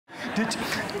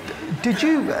Did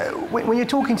you, when you're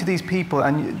talking to these people,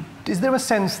 and is there a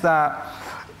sense that,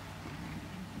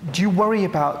 do you worry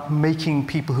about making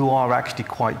people who are actually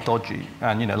quite dodgy,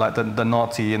 and, you know, like the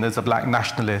Nazi, and there's the black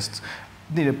nationalists,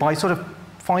 you know, by sort of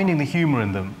finding the humour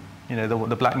in them, you know,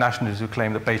 the black nationalists who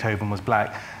claim that Beethoven was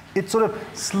black, it sort of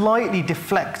slightly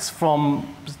deflects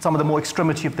from some of the more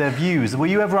extremity of their views. Were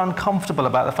you ever uncomfortable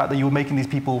about the fact that you were making these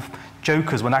people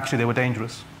jokers when actually they were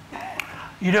dangerous?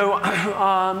 You know,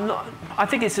 I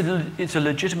think it's a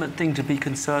legitimate thing to be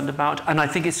concerned about, and I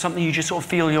think it's something you just sort of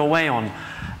feel your way on.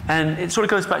 And it sort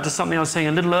of goes back to something I was saying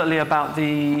a little earlier about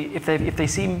if they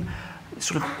seem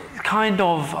sort of kind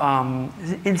of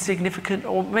insignificant,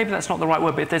 or maybe that's not the right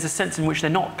word, but if there's a sense in which they're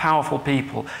not powerful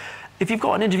people. If you've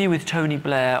got an interview with Tony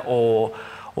Blair or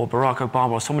Barack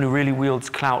Obama, or someone who really wields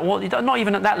clout, or not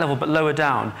even at that level, but lower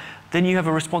down, then you have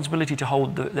a responsibility to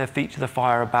hold their feet to the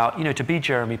fire about, you know, to be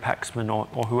Jeremy Paxman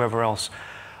or whoever else.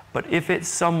 But if it's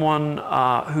someone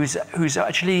who's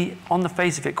actually, on the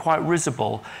face of it, quite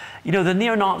risible, you know, the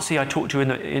neo-Nazi I talked to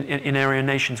in Aryan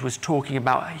Nations was talking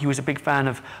about, he was a big fan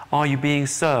of Are You Being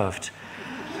Served?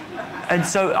 And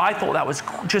so I thought that was,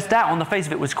 just that on the face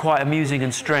of it was quite amusing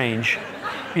and strange,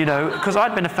 you know, because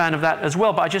I'd been a fan of that as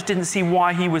well, but I just didn't see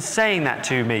why he was saying that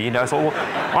to me, you know. I thought,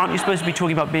 well, aren't you supposed to be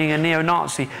talking about being a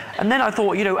neo-Nazi? And then I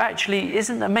thought, you know, actually,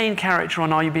 isn't the main character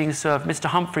on Are You Being Served, Mr.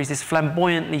 Humphreys, this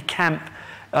flamboyantly camp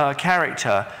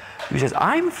character who says,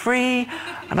 I'm free.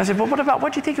 And I said, well,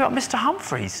 what do you think about Mr.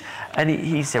 Humphreys? And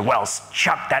he said, well,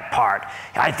 chuck that part.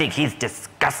 I think he's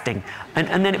disgusting.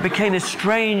 And then it became this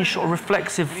strange sort of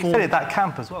reflexive form. He said it that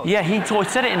camp as well. Yeah, he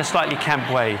said it in a slightly camp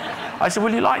way. I said,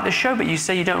 well, you like the show, but you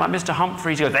say you don't like Mr.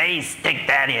 Humphreys. He goes, they stick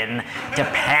that in to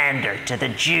pander to the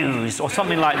Jews, or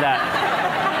something like that.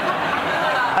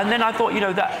 And then I thought, you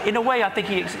know, that in a way, I think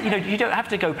you know, you don't have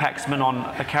to go Paxman on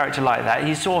a character like that.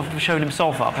 He's sort of shown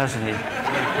himself up, hasn't he?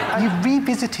 You've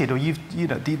revisited, or you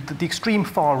know, the extreme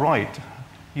far right.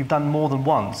 You've done more than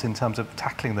once in terms of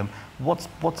tackling them. What's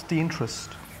the interest?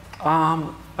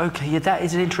 Okay, yeah, that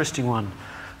is an interesting one.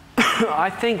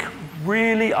 I think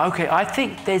really, okay, I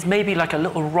think there's maybe like a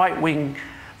little right-wing,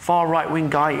 far right-wing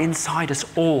guy inside us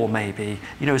all, maybe.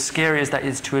 You know, as scary as that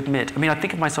is to admit. I mean, I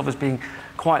think of myself as being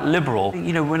quite liberal.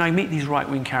 You know, when I meet these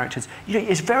right-wing characters, you know,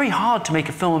 it's very hard to make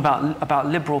a film about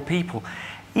liberal people.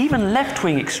 Even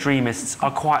left-wing extremists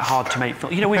are quite hard to make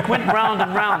films. You know, we went round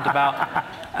and round about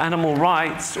animal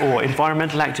rights or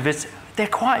environmental activists. They're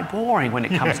quite boring when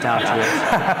it comes down to it.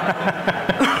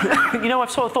 You know,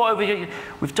 I've sort of thought over,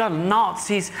 we've done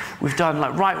Nazis, we've done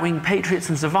like right-wing patriots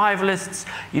and survivalists,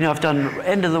 you know, I've done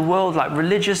end of the world, like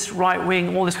religious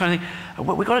right-wing, all this kind of thing.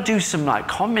 We've got to do some like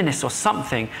communists or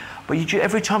something. But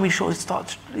every time we sort of start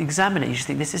to examine it, you just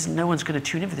think, no one's going to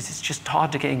tune in for this. It's just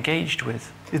hard to get engaged with.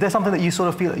 Is there something that you sort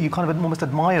of feel that you kind of almost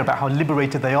admire about how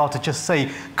liberated they are to just say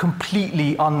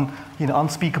completely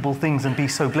unspeakable things and be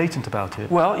so blatant about it?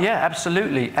 Well, yeah,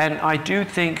 absolutely. And I do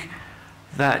think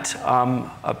that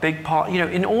a big part, you know,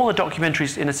 in all the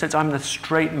documentaries, in a sense, I'm the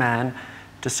straight man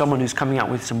to someone who's coming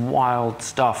out with some wild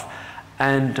stuff.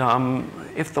 And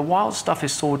if the wild stuff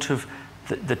is sort of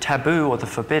the taboo or the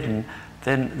forbidden,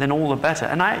 then all the better.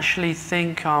 And I actually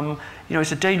think, you know,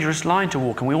 it's a dangerous line to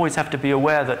walk, and we always have to be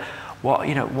aware that,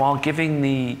 while giving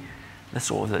the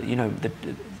sort of,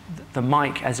 the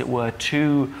mic, as it were,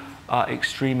 to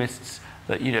extremists,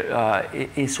 that, you know, it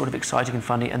is sort of exciting and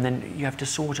funny, and then you have to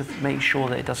sort of make sure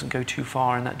that it doesn't go too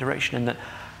far in that direction, and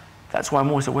that's why I'm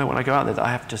always aware when I go out there that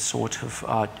I have to sort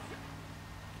of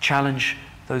challenge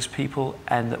those people,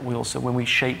 and that we also, when we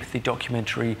shape the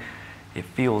documentary, it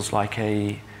feels like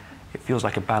a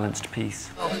balanced piece.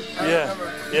 Yeah,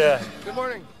 yeah. Good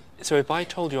morning. So if I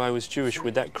told you I was Jewish,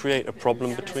 would that create a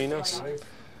problem between us?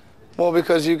 Well,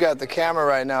 because you got the camera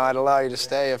right now, I'd allow you to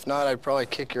stay. If not, I'd probably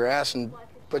kick your ass and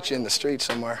put you in the street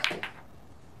somewhere.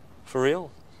 For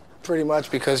real? Pretty much,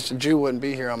 because a Jew wouldn't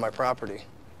be here on my property.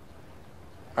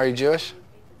 Are you Jewish?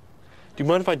 Do you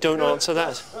mind if I don't answer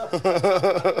that?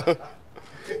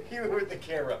 You with the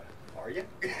camera. Are you?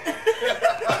 Is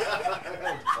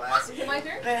it my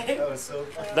turn? That was so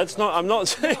funny. That's not, I'm not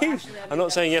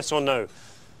saying yes or no.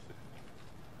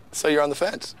 So you're on the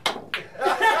fence.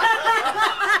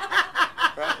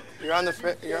 Right? You're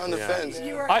on the fence.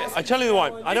 I tell you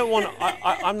what, I don't want,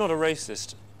 I'm not a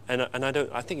racist, and I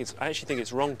actually think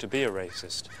it's wrong to be a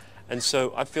racist. And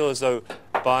so I feel as though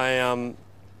by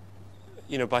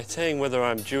saying whether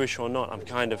I'm Jewish or not, I'm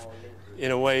kind of, in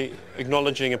a way,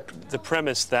 acknowledging the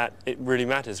premise that it really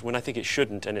matters, when I think it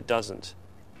shouldn't, and it doesn't.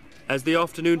 As the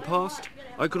afternoon passed,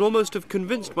 I could almost have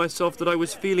convinced myself that I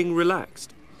was feeling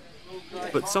relaxed.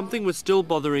 But something was still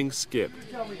bothering Skip.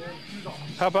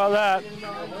 How about that?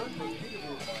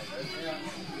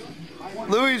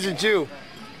 Louis is a Jew.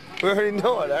 We already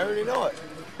know it. I already know it.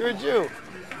 You're a Jew.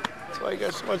 That's why you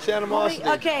got so much animosity.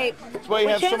 Okay. That's why you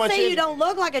have so much. We can't say you don't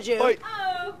look like a Jew. Wait.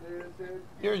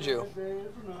 You're a Jew.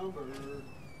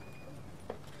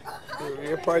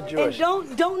 You're part Jewish.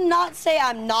 And don't not say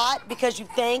I'm not because you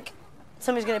think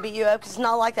somebody's going to beat you up, because it's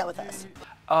not like that with us.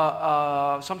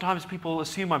 Sometimes people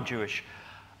assume I'm Jewish.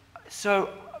 So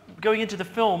going into the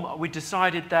film, we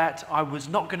decided that I was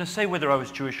not going to say whether I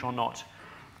was Jewish or not.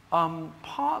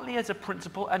 Partly as a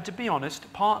principle, and to be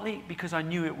honest, partly because I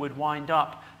knew it would wind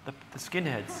up the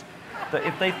skinheads. That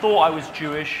if they thought I was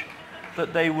Jewish,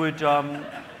 that they would,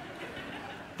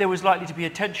 there was likely to be a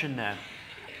tension there.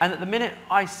 And at the minute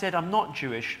I said I'm not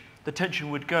Jewish, the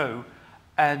tension would go,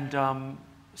 and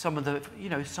some of the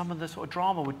sort of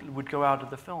drama would go out of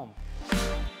the film.